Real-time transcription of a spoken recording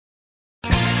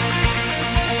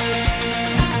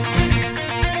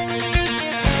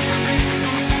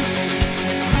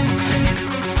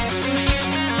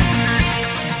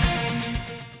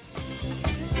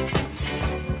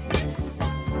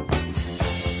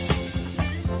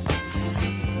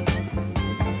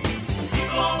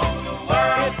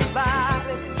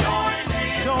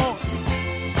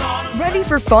Ready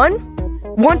for fun?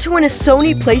 Want to win a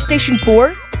Sony PlayStation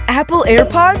 4, Apple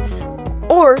AirPods,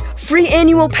 or free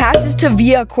annual passes to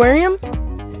Via Aquarium?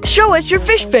 Show us your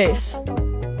fish face.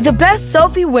 The best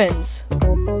selfie wins.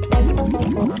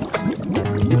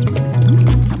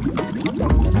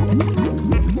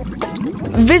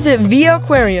 Visit Via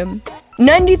Aquarium,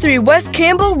 93 West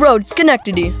Campbell Road,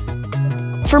 Schenectady.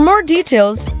 For more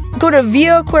details, go to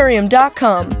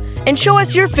viaaquarium.com and show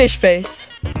us your fish face.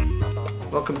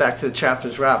 Welcome back to the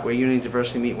Chapters Wrap, where unity and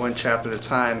diversity meet one chapter at a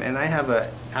time. And I have an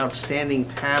outstanding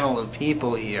panel of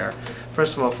people here.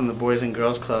 First of all, from the Boys and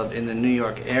Girls Club in the New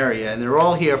York area, and they're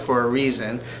all here for a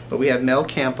reason. But we have Mel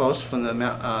Campos from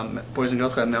the Boys and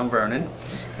Girls Club Mount Vernon,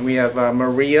 and we have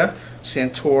Maria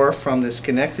Santor from the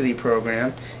Schenectady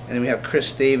program, and then we have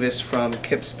Chris Davis from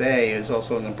Kips Bay, who's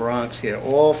also in the Bronx here,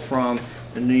 all from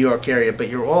the New York area. But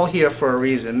you're all here for a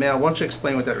reason. Mel, why don't you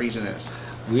explain what that reason is?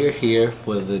 We're here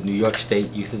for the New York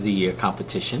State Youth of the Year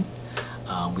competition.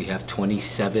 We have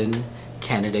 27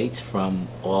 candidates from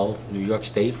all New York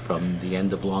State, from the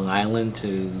end of Long Island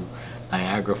to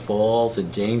Niagara Falls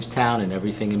and Jamestown and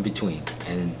everything in between.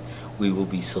 And we will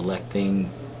be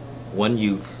selecting one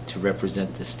youth to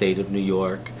represent the state of New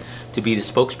York, to be the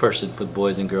spokesperson for the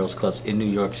Boys and Girls Clubs in New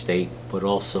York State, but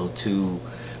also to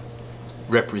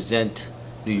represent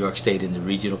New York State in the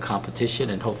regional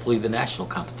competition and hopefully the national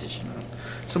competition.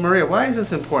 So Maria, why is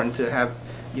this important to have,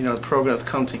 programs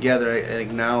come together and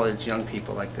acknowledge young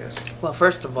people like this? Well,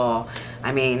 first of all,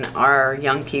 I mean, our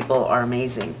young people are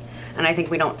amazing, and I think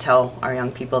we don't tell our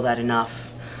young people that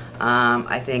enough.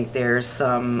 I think there's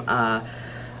some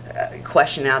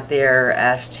question out there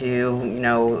as to,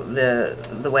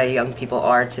 the way young people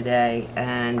are today,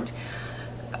 and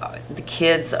the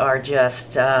kids are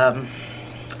just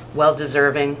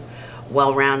well-deserving,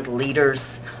 well-rounded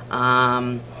leaders.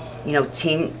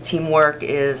 Teamwork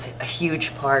is a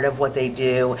huge part of what they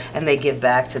do, and they give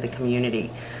back to the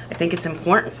community. I think it's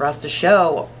important for us to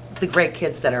show the great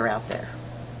kids that are out there.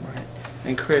 Right.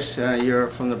 And Chris, you're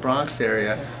from the Bronx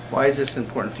area. Why is this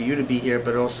important for you to be here,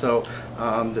 but also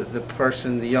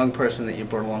the young person that you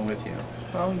brought along with you?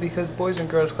 Because Boys and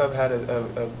Girls Club had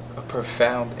a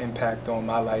profound impact on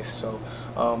my life, so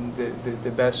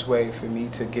the best way for me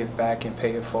to give back and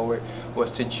pay it forward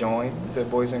was to join the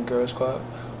Boys and Girls Club.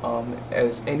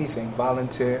 As anything,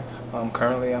 volunteer.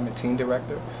 Currently I'm a team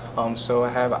director, so I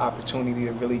have an opportunity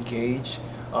to really gauge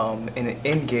and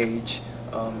engage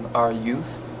our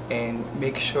youth and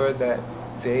make sure that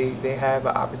they have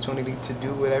an opportunity to do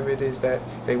whatever it is that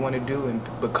they want to do and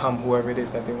become whoever it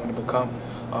is that they want to become.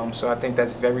 So I think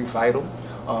that's very vital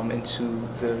into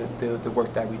the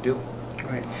work that we do.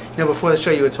 Right. Before the show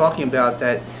you were talking about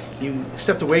that you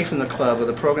stepped away from the club or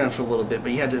the program for a little bit,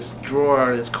 but you had this draw,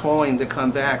 this calling to come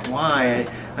back. Why?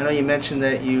 I know you mentioned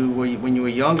that when you were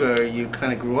younger, you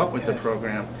kind of grew up with the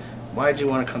program. Why did you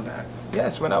want to come back?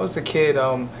 Yes, when I was a kid,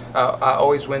 I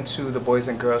always went to the Boys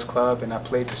and Girls Club, and I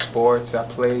played the sports. I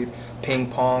played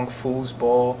ping pong,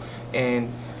 foosball,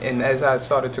 and as I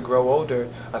started to grow older,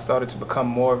 I started to become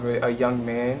more of a young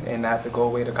man and I had to go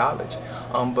away to college.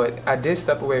 But I did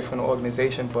step away from the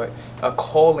organization, but a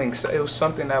calling, it was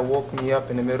something that woke me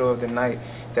up in the middle of the night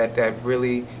that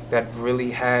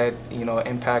really had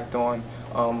impact on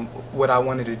what I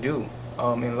wanted to do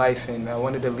in life, and I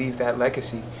wanted to leave that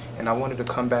legacy, and I wanted to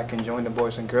come back and join the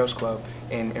Boys and Girls Club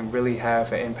and really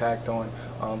have an impact on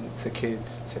the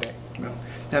kids today.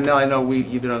 Now, Mel, I know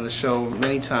you've been on the show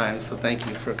many times, so thank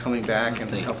you for coming back and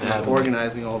helping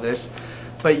organizing all this.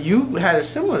 But you had a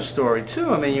similar story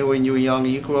too. I mean, when you were young,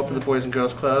 you grew up with the Boys and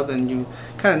Girls Club, and you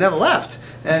kind of never left.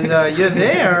 And you're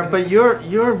there, but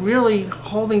you're really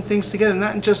holding things together,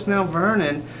 not in just Mount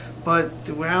Vernon, but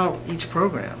throughout each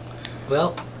program.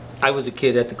 Well, I was a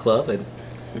kid at the club, and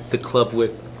the club where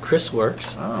Chris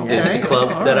works is the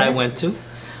club that I went to.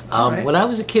 When I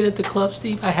was a kid at the club,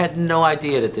 Steve, I had no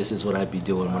idea that this is what I'd be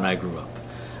doing when I grew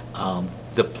up.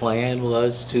 The plan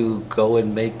was to go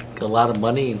and make a lot of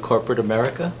money in corporate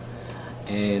America,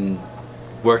 and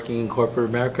working in corporate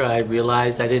America, I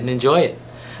realized I didn't enjoy it.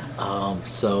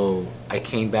 So I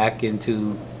came back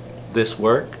into this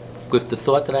work with the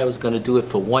thought that I was going to do it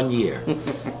for 1 year,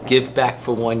 give back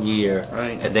for 1 year,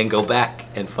 and then go back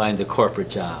and find a corporate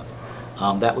job.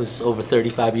 That was over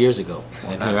 35 years ago,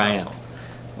 and here I am.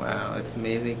 Wow, that's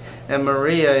amazing. And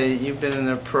Maria, you've been in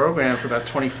the program for about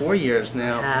 24 years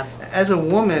now. As a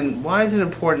woman, why is it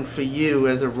important for you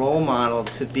as a role model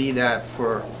to be that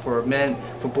for men,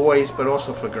 for boys, but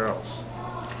also for girls?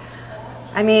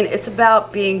 I mean, it's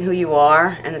about being who you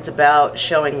are, and it's about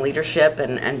showing leadership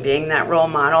and being that role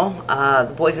model.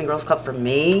 The Boys and Girls Club for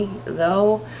me,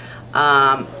 though,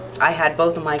 I had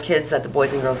both of my kids at the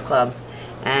Boys and Girls Club,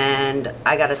 And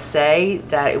I gotta say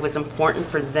that it was important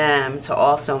for them to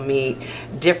also meet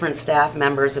different staff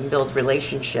members and build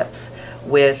relationships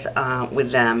with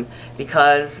them,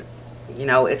 because you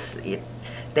know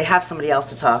they have somebody else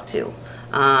to talk to.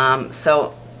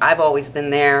 So I've always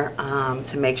been there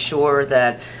to make sure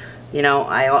that, you know,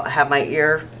 I have my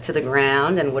ear to the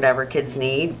ground and whatever kids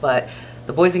need. But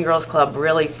the Boys and Girls Club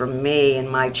really, for me and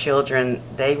my children,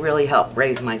 they really help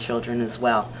raise my children as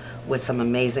well, with some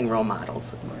amazing role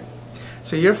models.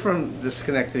 So you're from the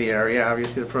Schenectady area.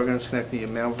 Obviously, the program's Schenectady,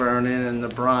 Mount Vernon, and the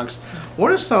Bronx.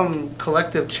 What are some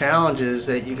collective challenges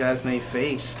that you guys may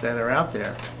face that are out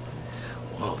there?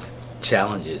 Well,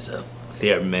 challenges.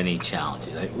 There are many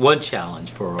challenges. One challenge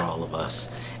for all of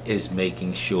us is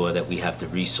making sure that we have the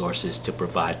resources to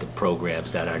provide the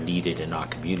programs that are needed in our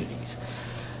communities.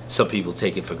 Some people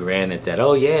take it for granted that,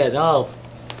 oh yeah, no,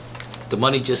 the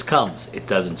money just comes. It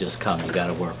doesn't just come. You got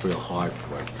to work real hard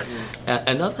for it.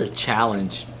 Another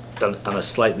challenge on a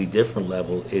slightly different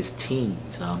level is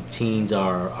teens. Teens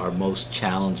are our most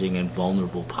challenging and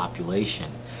vulnerable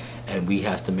population, and we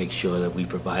have to make sure that we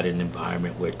provide an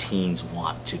environment where teens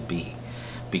want to be,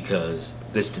 because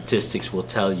the statistics will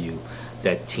tell you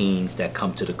that teens that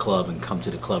come to the club and come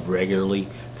to the club regularly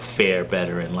fare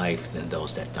better in life than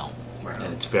those that don't. Right.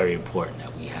 And it's very important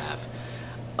that we have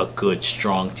a good,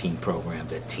 strong teen program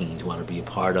that teens want to be a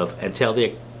part of, and tell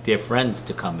their friends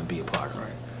to come and be a part of.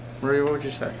 Right. Maria, what would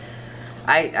you say?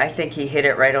 I think he hit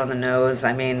it right on the nose.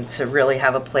 I mean, to really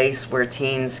have a place where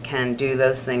teens can do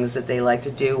those things that they like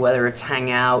to do, whether it's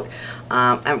hang out,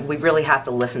 and we really have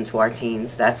to listen to our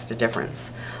teens. That's the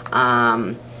difference.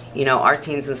 You know, our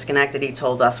teens in Schenectady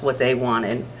told us what they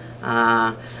wanted.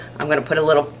 I'm going to put a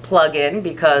little plug in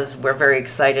because we're very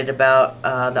excited about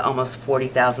the almost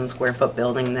 40,000 square foot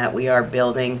building that we are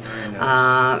building. Very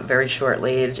nice. Very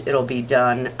shortly. It'll be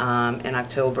done in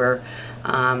October.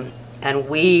 And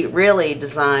we really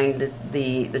designed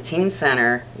the teen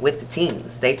center with the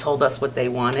teens. They told us what they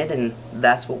wanted, and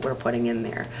that's what we're putting in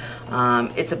there.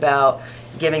 It's about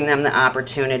giving them the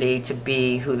opportunity to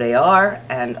be who they are,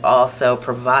 and also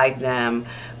provide them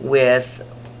with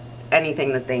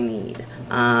anything that they need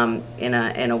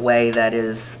in a way that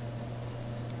is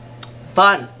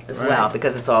fun as well,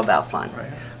 because it's all about fun.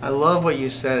 Right. I love what you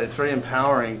said. It's very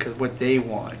empowering, because what they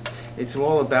want. It's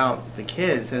all about the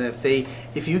kids, and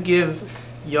if you give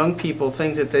young people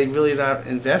things that they really not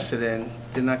invested in,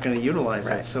 they're not going to utilize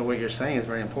it. So what you're saying is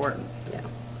very important. Yeah,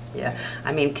 yeah.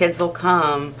 I mean, kids will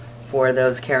come for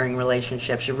those caring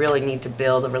relationships. You really need to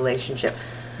build a relationship.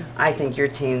 I think your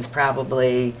teens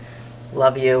probably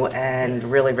love you and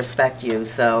really respect you.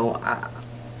 So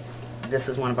this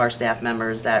is one of our staff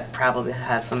members that probably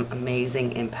has some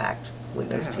amazing impact with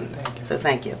those teens. Thank you. So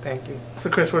thank you. Thank you. So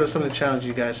Chris, what are some of the challenges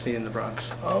you guys see in the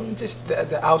Bronx? Just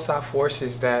the outside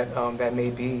forces that that may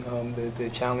be, the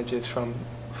challenges from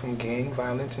gang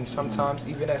violence, and sometimes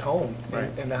even at home,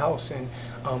 in the house. And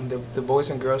the Boys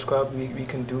and Girls Club, we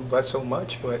can do but so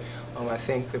much, but I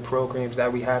think the programs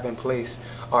that we have in place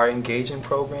are engaging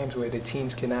programs where the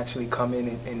teens can actually come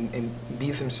in and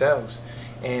be themselves.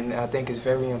 And I think it's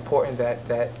very important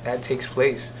that takes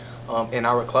place in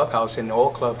our clubhouse, in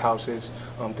all clubhouses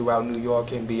throughout New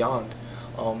York and beyond.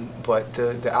 But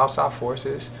the outside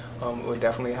forces would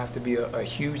definitely have to be a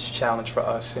huge challenge for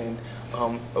us, and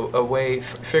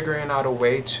figuring out a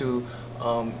way to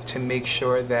make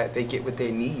sure that they get what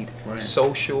they need,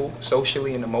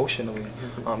 socially and emotionally,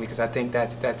 because I think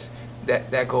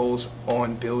that goes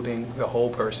on building the whole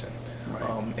person,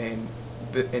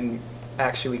 and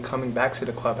actually coming back to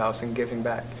the clubhouse and giving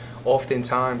back.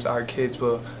 Oftentimes our kids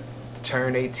will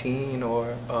turn 18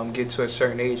 or get to a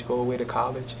certain age, go away to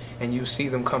college, and you see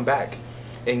them come back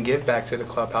and give back to the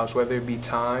clubhouse, whether it be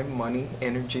time, money,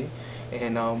 energy.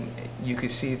 And you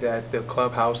could see that the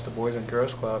clubhouse, the Boys and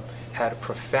Girls Club, had a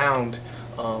profound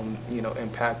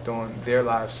impact on their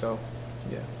lives. So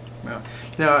yeah. Well,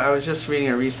 I was just reading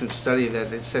a recent study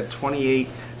that it said 28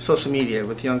 social media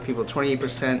with young people,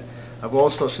 28% of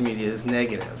all social media is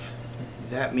negative.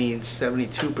 That means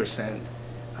 72%.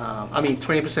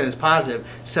 20% is positive,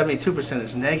 72%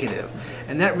 is negative.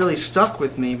 And that really stuck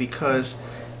with me, because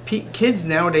kids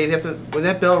nowadays, when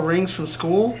that bell rings from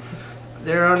school,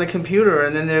 they're on the computer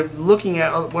and then they're looking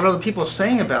at what other people are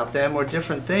saying about them or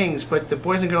different things. But the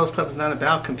Boys and Girls Club is not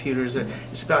about computers.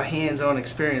 It's about hands-on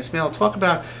experience. Mel, talk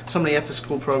about some of the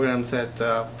after-school programs that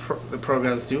the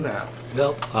programs do have.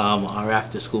 Well, our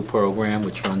after-school program,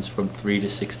 which runs from 3 to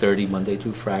 6:30 Monday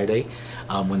through Friday,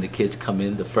 when the kids come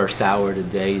in, the first hour of the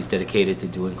day is dedicated to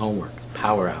doing homework,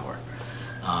 Power Hour,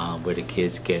 where the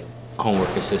kids get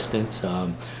homework assistance.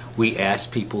 We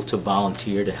ask people to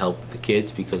volunteer to help the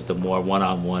kids because the more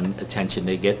one-on-one attention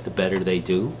they get, the better they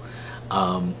do.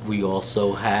 We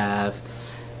also have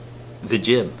the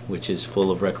gym, which is full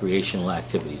of recreational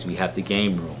activities. We have the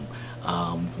game room,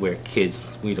 where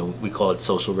kids, we call it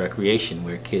social recreation,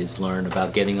 where kids learn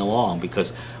about getting along,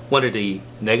 because one of the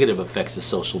negative effects of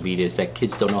social media is that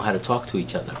kids don't know how to talk to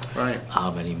each other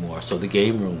anymore. So the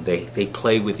game room, they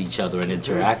play with each other and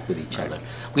interact with each other.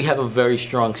 We have a very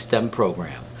strong STEM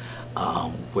program,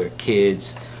 where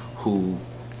kids who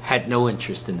had no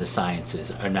interest in the sciences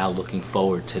are now looking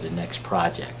forward to the next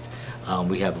project.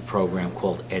 We have a program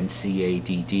called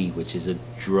NCADD, which is a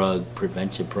drug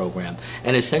prevention program.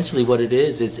 And essentially what it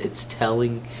is it's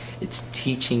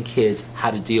teaching kids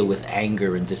how to deal with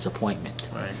anger and disappointment.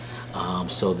 Right.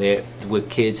 So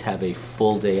kids have a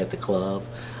full day at the club.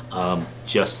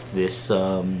 Just this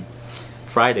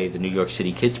Friday, the New York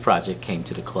City Kids Project came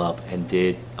to the club and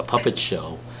did a puppet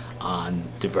show on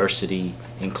diversity,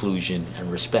 inclusion,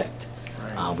 and respect.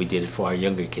 We did it for our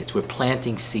younger kids. We're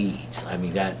planting seeds. I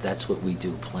mean, that's what we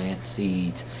do, plant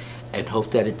seeds and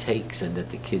hope that it takes and that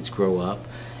the kids grow up.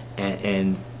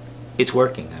 And it's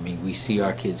working. I mean, we see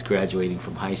our kids graduating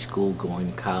from high school, going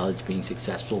to college, being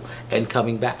successful, and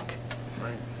coming back.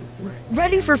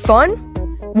 Ready for fun?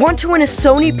 Want to win a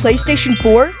Sony PlayStation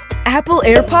 4, Apple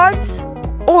AirPods,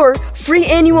 or free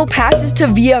annual passes to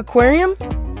Via Aquarium?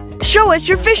 Show us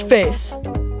your fish face.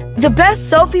 The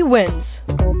best selfie wins.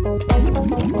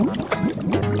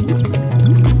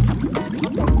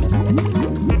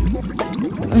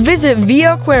 Visit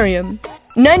Via Aquarium,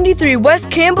 93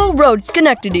 West Campbell Road,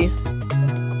 Schenectady.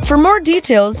 For more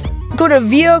details, go to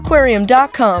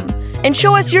viaaquarium.com and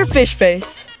show us your fish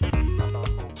face.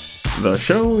 The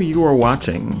show you are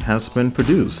watching has been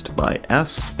produced by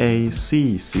SACC.TV.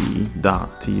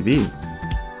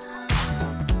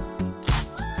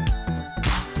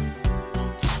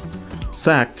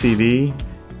 SAC TV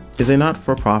is a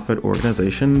not-for-profit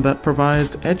organization that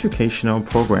provides educational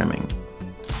programming,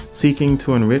 seeking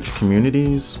to enrich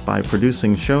communities by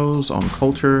producing shows on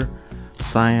culture,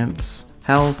 science,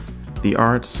 health, the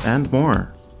arts, and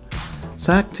more.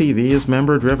 SAC TV is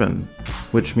member-driven,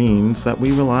 which means that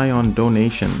we rely on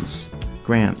donations,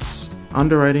 grants,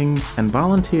 underwriting, and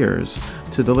volunteers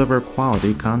to deliver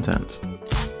quality content.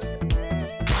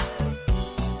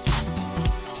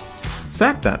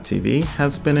 SAC.TV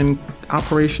has been in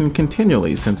operation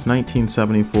continually since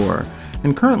 1974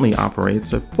 and currently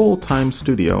operates a full-time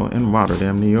studio in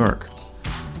Rotterdam, New York.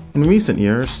 In recent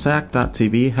years,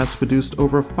 SAC.TV has produced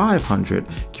over 500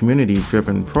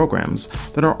 community-driven programs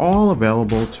that are all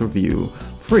available to view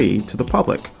free to the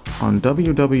public on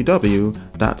www.sac.tv,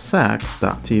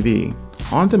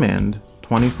 on demand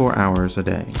 24 hours a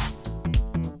day.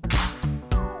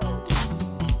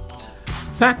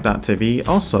 SAC.tv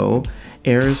also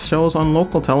airs shows on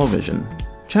local television,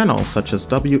 channels such as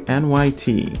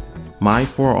WNYT,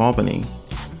 My4 Albany,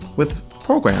 with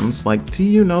programs like Do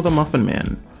You Know the Muffin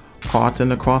Man, Caught in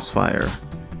the Crossfire,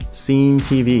 Scene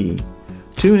TV,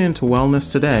 Tune into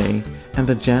Wellness Today, and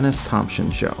The Janice Thompson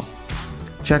Show.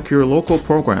 Check your local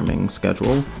programming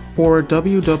schedule or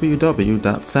www.sac.tv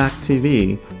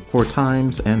for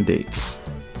times and dates.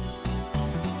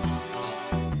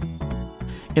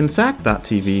 In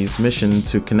SAC.tv's mission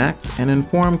to connect and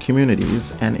inform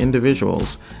communities and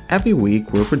individuals, every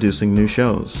week we're producing new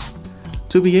shows.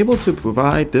 To be able to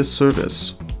provide this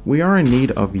service, we are in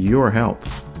need of your help.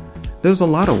 There's a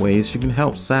lot of ways you can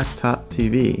help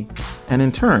SAC.tv and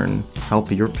in turn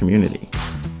help your community.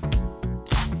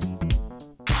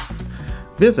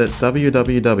 Visit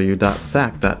www.sac.tv.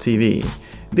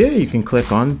 There you can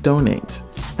click on Donate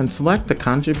and select the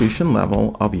contribution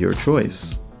level of your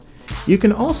choice. You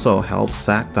can also help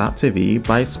SAC.tv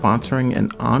by sponsoring an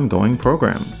ongoing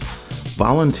program,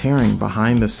 volunteering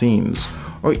behind the scenes,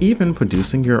 or even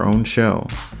producing your own show.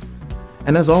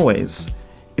 And as always,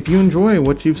 if you enjoy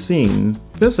what you've seen,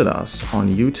 visit us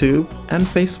on YouTube and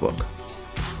Facebook.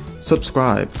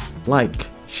 Subscribe, like,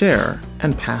 share,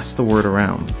 and pass the word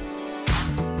around.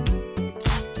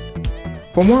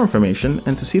 For more information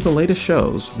and to see the latest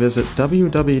shows, visit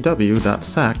www.sac.tv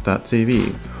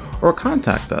or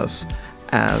contact us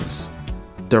as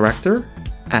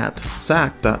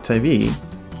director@sac.tv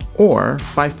or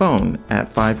by phone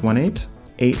at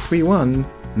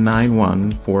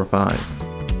 518-831-9145.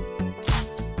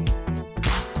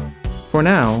 For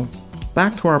now,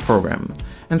 back to our program,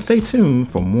 and stay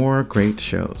tuned for more great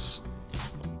shows.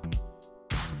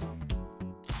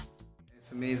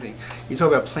 It's amazing. You talk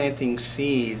about planting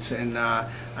seeds, and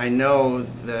I know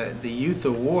the Youth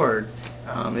Award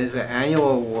is an annual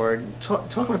award.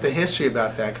 Talk about the history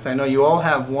about that, because I know you all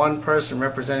have one person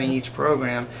representing each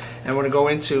program, and we're going to go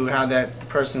into how that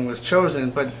person was chosen,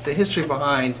 but the history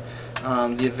behind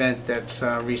the event that's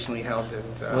recently held.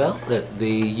 Well, the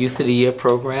Youth of the Year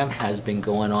program has been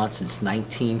going on since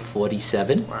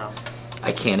 1947. Wow.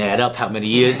 I can't add up how many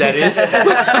years that is,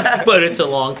 but it's a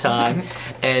long time.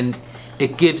 And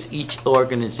it gives each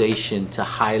organization to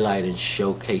highlight and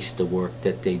showcase the work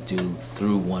that they do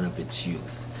through one of its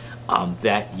youth.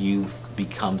 That youth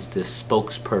becomes the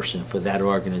spokesperson for that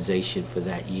organization for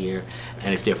that year,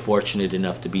 and if they're fortunate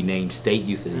enough to be named State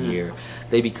Youth of the Year,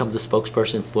 they become the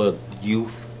spokesperson for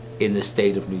youth in the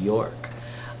state of New York.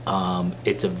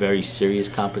 It's a very serious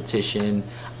competition.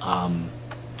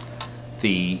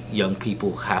 The young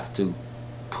people have to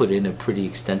put in a pretty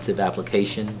extensive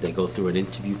application. They go through an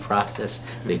interview process.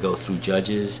 They go through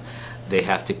judges. They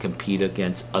have to compete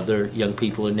against other young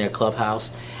people in their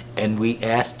clubhouse. And we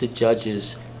ask the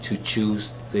judges to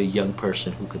choose the young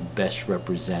person who can best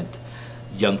represent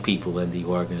young people in the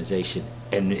organization.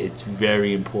 And it's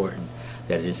very important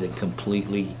that it is a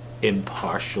completely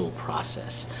impartial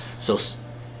process. So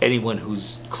anyone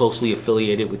who's closely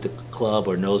affiliated with the club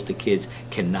or knows the kids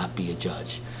cannot be a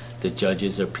judge. The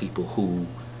judges are people who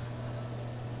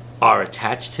are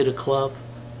attached to the club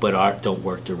but don't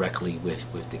work directly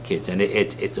with the kids. And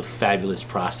it's a fabulous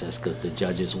process, because the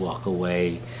judges walk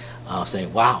away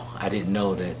saying, wow, I didn't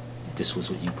know that this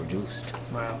was what you produced.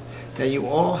 Wow. Now you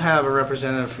all have a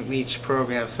representative from each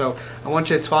program, so I want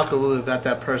you to talk a little bit about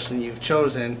that person you've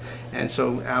chosen, and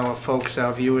so our folks,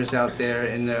 our viewers out there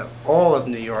in all of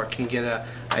New York can get an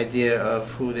idea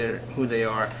of who they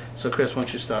are. So Chris, why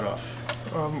don't you start off?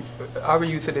 Our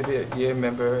Youth of the Year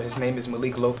member, his name is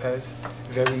Malik Lopez.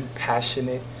 Very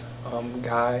passionate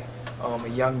guy, a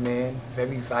young man,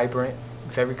 very vibrant,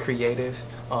 very creative,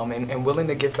 and willing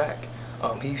to give back.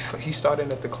 He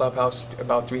started at the clubhouse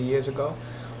about 3 years ago.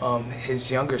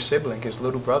 His younger sibling, his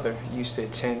little brother, used to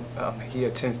attend. He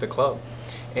attends the club,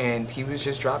 and he was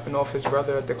just dropping off his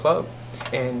brother at the club,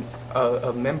 and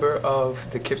a member of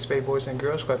the Kips Bay Boys and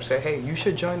Girls Club said, "Hey, you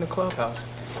should join the clubhouse."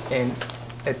 And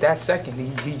at that second,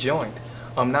 he joined.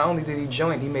 Not only did he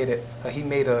join, he made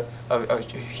a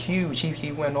huge.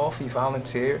 He went off. He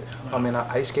volunteered in an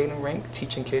ice skating rink,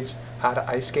 teaching kids how to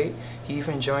ice skate. He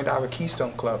even joined our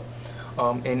Keystone Club,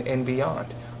 and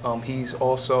beyond. He is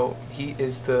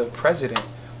the president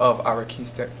of our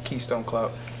Keystone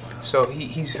Club. So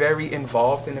he's very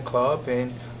involved in the club,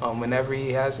 and whenever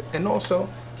he has, and also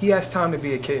he has time to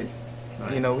be a kid.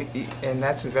 Right. You know, and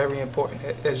that's very important.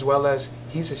 As well as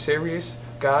he's a serious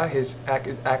guy. His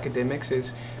academics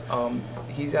is,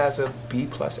 he has a B+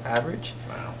 average.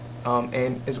 Wow.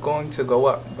 And is going to go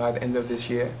up by the end of this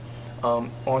year.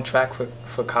 On track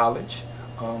for college.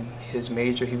 His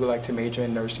major, he would like to major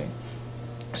in nursing.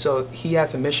 So he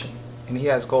has a mission, and he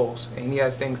has goals, and he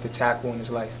has things to tackle in his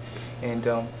life. And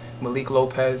Malik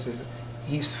Lopez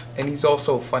he's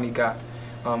also a funny guy,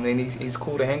 and he's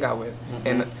cool to hang out with. Mm-hmm.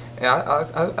 And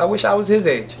I wish I was his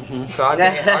age, so I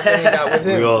can hang out with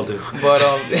him. We all do. you But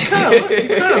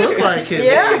kind of look like his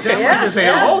age. I'm not just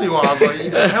saying how old you are,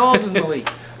 but how old is Malik?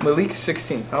 Malik's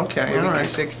 16. Okay, Malik is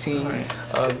 16,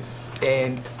 right.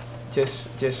 And just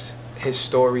his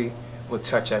story will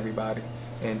touch everybody,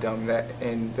 and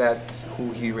that's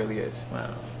who he really is.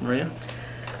 Wow, Maria.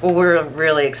 Well, we're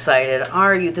really excited.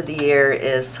 Our Youth of the Year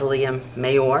is Talia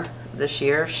Mayor this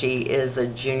year. She is a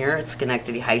junior at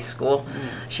Schenectady High School.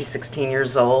 She's 16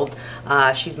 years old.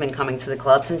 She's been coming to the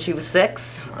club since she was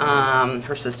 6.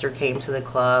 Her sister came to the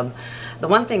club. The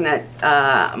one thing that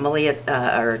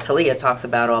Talia talks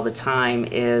about all the time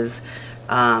is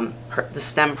the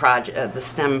STEM project, the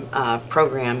STEM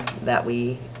program that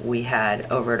we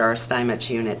had over at our Steinmetz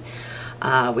unit.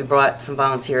 We brought some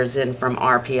volunteers in from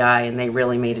RPI, and they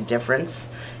really made a difference.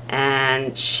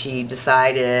 And she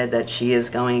decided that she is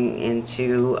going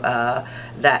into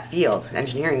that field,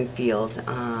 engineering field.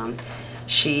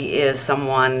 She is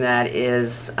someone that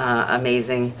is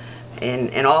amazing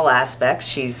in all aspects.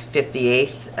 She's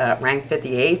 58th, ranked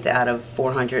 58th out of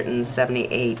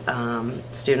 478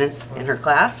 students in her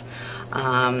class,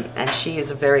 and she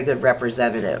is a very good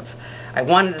representative. I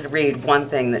wanted to read one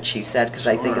thing that she said because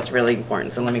I think it's really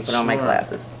important, so let me put on my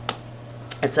glasses.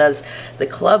 It says, "The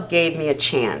club gave me a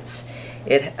chance.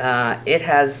 It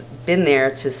has been there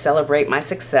to celebrate my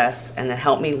success and to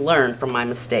help me learn from my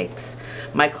mistakes.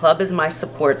 My club is my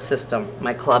support system.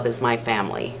 My club is my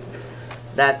family."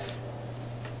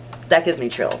 That gives me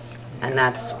chills, and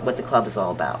that's what the club is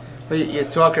all about. But you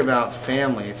talk about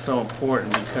family. It's so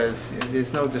important because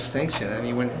there's no distinction. I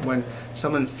mean, when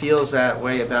someone feels that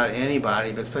way about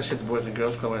anybody, but especially at the Boys and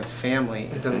Girls Club, when it's family,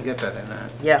 it doesn't get better than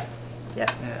that. Yeah,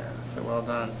 yeah. Yeah, so well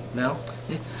done. Mel?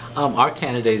 Our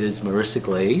candidate is Marissa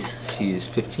Glaze. She is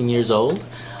 15 years old.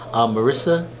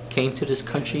 Marissa came to this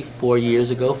country 4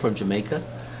 years ago from Jamaica.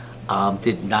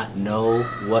 Did not know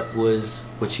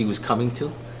what she was coming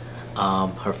to.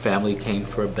 Her family came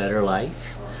for a better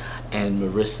life. And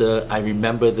Marissa, I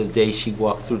remember the day she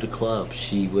walked through the club.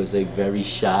 She was a very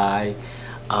shy,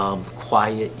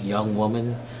 quiet young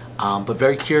woman, but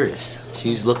very curious.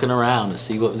 She's looking around to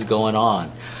see what was going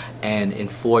on. And in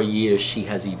 4 years, she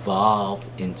has evolved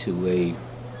into a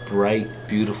bright,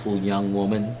 beautiful young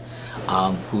woman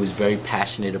who is very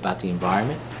passionate about the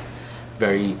environment,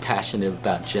 very passionate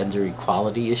about gender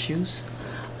equality issues.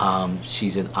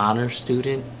 She's an honor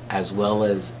student as well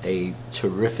as a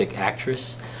terrific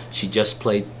actress. She just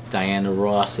played Diana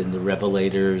Ross in the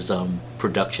Revelators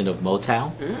production of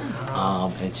Motown,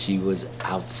 and she was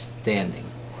outstanding.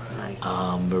 Nice.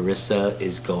 Marissa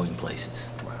is going places.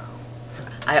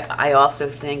 I also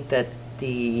think that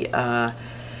the,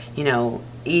 you know,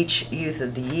 each Youth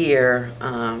of the Year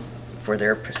for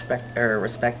their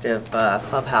respective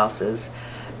clubhouses,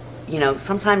 you know,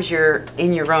 sometimes you're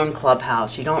in your own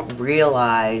clubhouse, you don't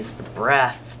realize the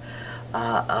breadth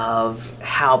of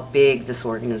how big this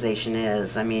organization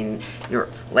is. I mean,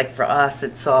 like for us,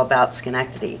 it's all about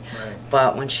Schenectady. Right.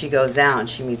 But when she goes out and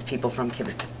she meets people from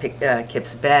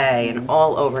Kips Bay and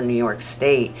all over New York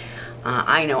State,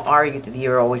 I know our Youth of the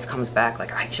Year always comes back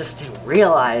like, I just didn't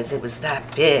realize it was that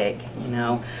big, you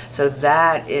know. So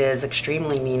that is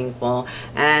extremely meaningful.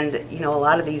 And, you know, a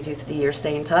lot of these Youth of the Year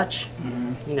stay in touch.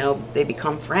 You know, they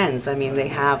become friends. I mean, they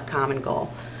have common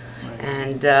goal.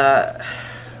 And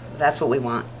that's what we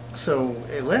want. So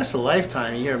it lasts a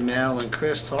lifetime. You hear Mel and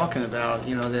Chris talking about,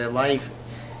 you know, their life,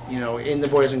 you know, in the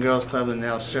Boys and Girls Club and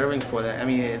now serving for that. I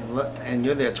mean, and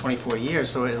you're there 24 years,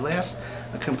 so it lasts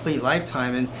a complete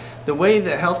lifetime. And the way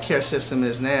the healthcare system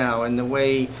is now and the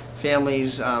way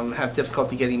families have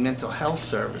difficulty getting mental health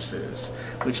services,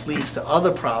 which leads to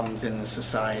other problems in the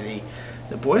society,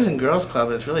 the Boys and Girls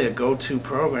Club is really a go-to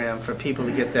program for people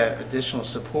to get that additional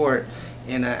support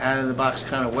in an out-of-the-box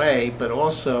kind of way, but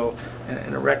also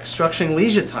in a structuring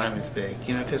leisure time is big,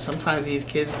 you know, because sometimes these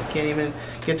kids can't even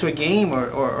get to a game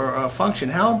or a function.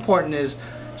 How important is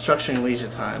structuring leisure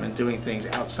time and doing things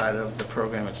outside of the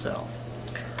program itself?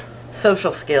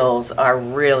 Social skills are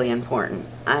really important.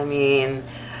 I mean,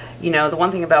 you know, the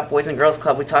one thing about Boys and Girls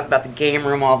Club, we talk about the game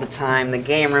room all the time. The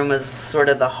game room is sort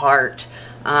of the heart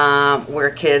where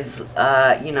kids,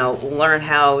 you know, learn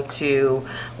how to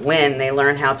win. They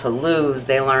learn how to lose.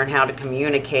 They learn how to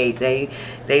communicate. They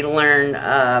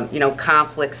learn, you know,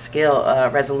 conflict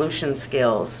resolution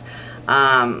skills.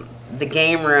 The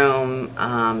game room,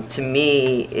 to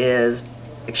me, is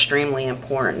extremely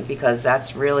important because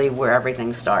that's really where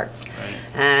everything starts. Right.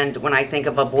 And when I think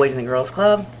of a Boys and Girls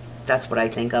Club, that's what I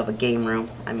think of, a game room.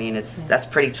 I mean, that's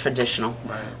pretty traditional.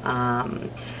 Right.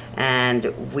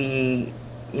 And we,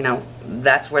 you know,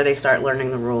 that's where they start learning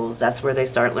the rules. That's where they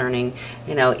start learning,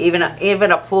 you know, even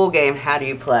a pool game, how do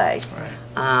you play?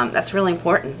 Right. That's really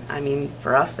important. I mean,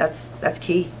 for us, that's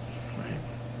key. Right.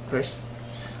 Chris?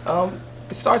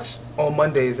 It starts on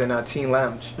Mondays in our teen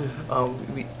lounge.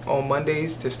 On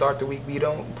Mondays to start the week, we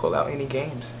don't pull out any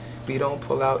games. We don't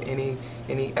pull out any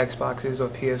Xboxes or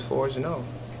PS4s. No,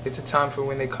 it's a time for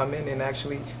when they come in and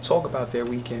actually talk about their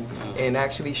weekend and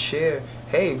actually share.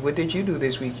 Hey, what did you do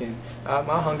this weekend? I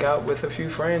hung out with a few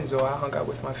friends, or I hung out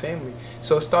with my family.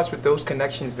 So it starts with those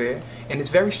connections there, and it's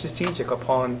very strategic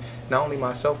upon not only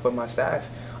myself but my staff.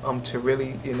 To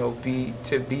really, you know, be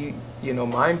you know,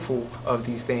 mindful of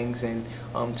these things, and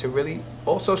to really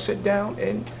also sit down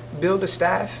and build a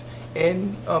staff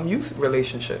and youth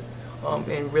relationship,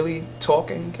 and really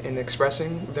talking and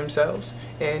expressing themselves.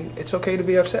 And it's okay to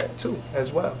be upset too,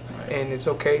 as well. Right. And it's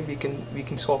okay, we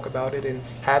can talk about it, and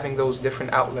having those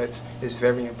different outlets is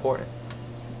very important.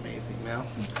 Amazing. Mel?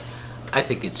 I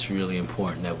think it's really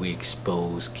important that we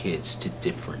expose kids to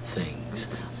different things.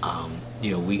 You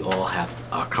know, we all have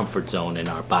our comfort zone in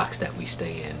our box that we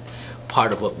stay in.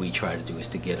 Part of what we try to do is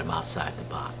to get them outside the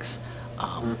box.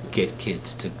 Get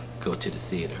kids to go to the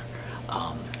theater.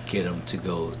 Get them to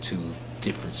go to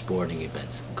different sporting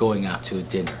events. Going out to a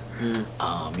dinner,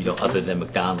 you know, other than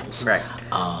McDonald's. Right.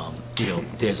 You know,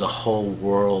 there's a whole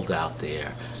world out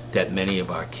there that many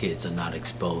of our kids are not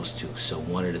exposed to. So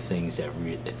one of the things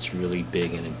that's really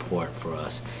big and important for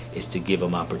us is to give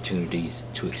them opportunities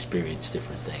to experience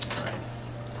different things. Right.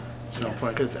 so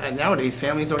important, because nowadays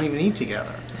families don't even eat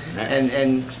together.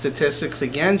 And statistics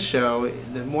again show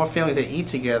the more families that eat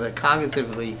together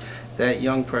cognitively, that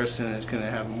young person is going to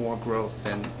have more growth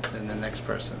than the next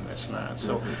person that's not.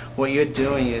 So what you're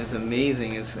doing is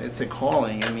amazing. It's a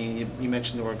calling. I mean, you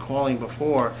mentioned the word calling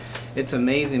before. It's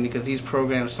amazing because these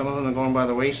programs, some of them are going by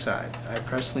the wayside. I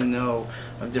personally know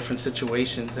of different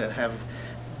situations that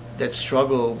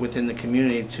struggle within the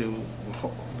community to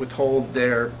withhold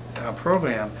their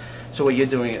program. So what you're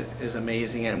doing is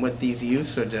amazing, and what these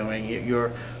youths are doing,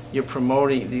 you're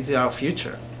promoting. These are our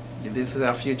future. This is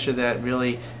our future that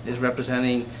really is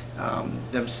representing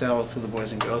themselves through the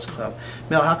Boys and Girls Club.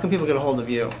 Mel, how can people get a hold of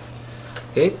you?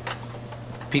 Okay,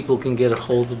 people can get a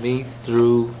hold of me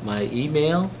through my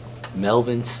email,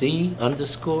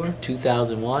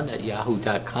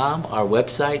 melvinc_2001@yahoo.com. Our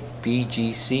website,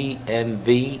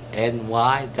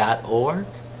 bgcmvny.org.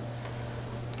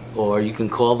 Or you can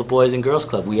call the Boys and Girls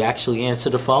Club. We actually answer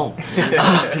the phone.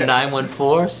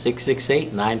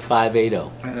 914-668-9580.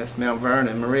 And that's Mount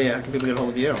Vernon. Maria, how can people get a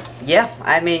hold of you? Yeah,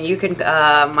 I mean, you can,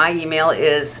 my email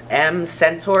is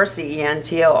mcentor,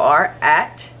 CENTOR,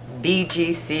 @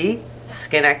 BGC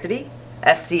SCHENECTADY.com.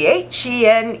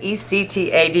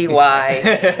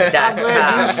 I'm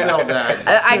glad you spelled that.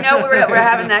 I know we're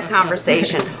having that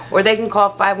conversation. Or they can call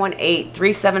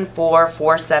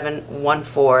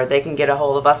 518-374-4714. They can get a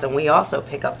hold of us, and we also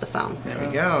pick up the phone. There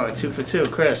we go. 2 for 2.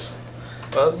 Chris.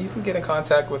 Well, you can get in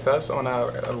contact with us on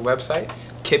our website,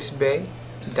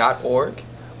 kipsbay.org.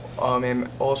 And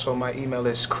also my email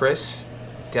is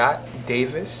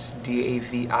chris.davis,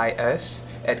 DAVIS,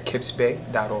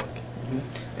 @kipsbay.org.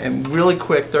 And really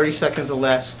quick, 30 seconds or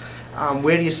less,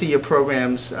 where do you see your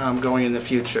programs going in the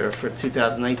future for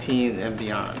 2019 and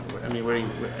beyond? I mean,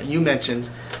 you mentioned...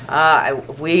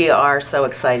 we are so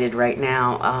excited right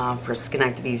now for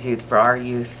Schenectady's youth, for our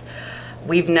youth.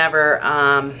 We've never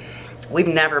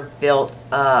built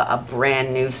a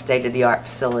brand new state-of-the-art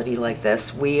facility like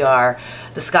this. The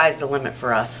sky's the limit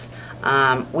for us.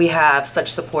 We have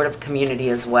such supportive community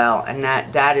as well, and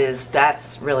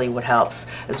that's really what helps,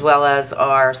 as well as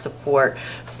our support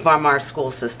from our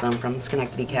school system, from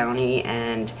Schenectady County.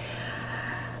 And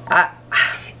I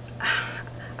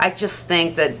just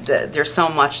think that there's so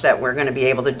much that we're going to be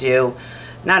able to do,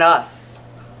 not us,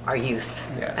 our youth.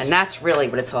 Yes. And that's really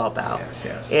what it's all about.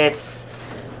 Yes, yes.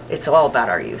 It's all about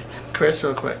our youth. Chris,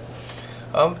 real quick.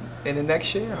 In the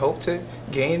next year, I hope to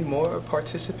gain more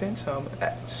participants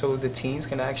so the teens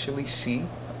can actually see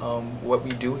what we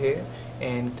do here,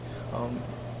 and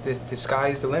the sky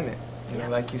is the limit, you know,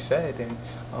 like you said, and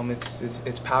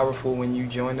it's powerful when you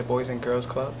join the Boys and Girls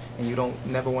Club and you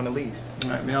never want to leave. All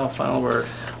right, Mel, final word.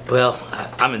 Well,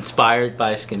 I'm inspired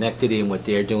by Schenectady and what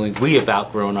they're doing. We have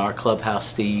outgrown our clubhouse,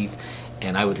 Steve,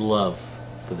 and I would love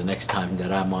for the next time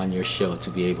that I'm on your show to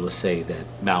be able to say that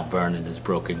Mount Vernon has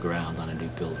broken ground on a new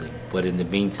building. But in the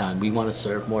meantime, we want to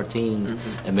serve more teens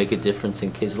and make a difference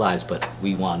in kids' lives, but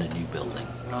we want a new building.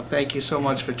 Well, thank you so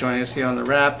much for joining us here on The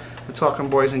Wrap. We're talking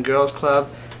Boys and Girls Club,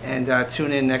 and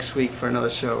tune in next week for another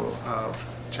show of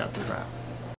Chapters Wrap.